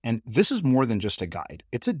World, and this is more than just a guide.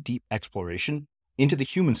 It's a deep exploration into the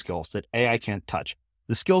human skills that AI can't touch,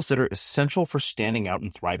 the skills that are essential for standing out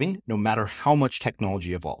and thriving no matter how much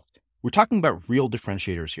technology evolves. We're talking about real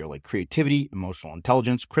differentiators here like creativity, emotional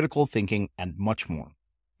intelligence, critical thinking, and much more.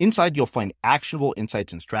 Inside, you'll find actionable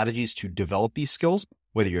insights and strategies to develop these skills,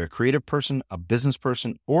 whether you're a creative person, a business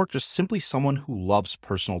person, or just simply someone who loves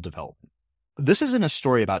personal development. This isn't a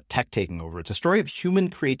story about tech taking over. It's a story of human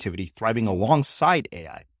creativity thriving alongside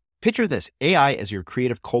AI. Picture this, AI as your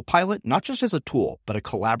creative co-pilot, not just as a tool, but a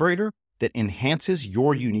collaborator that enhances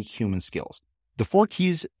your unique human skills. The 4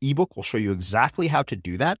 Keys ebook will show you exactly how to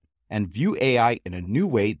do that and view AI in a new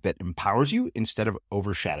way that empowers you instead of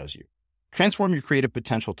overshadows you. Transform your creative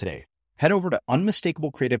potential today. Head over to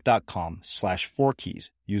unmistakablecreative.com/4keys.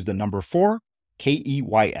 Use the number 4,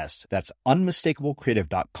 KEYS. That's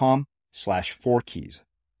unmistakablecreative.com/4keys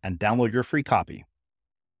and download your free copy.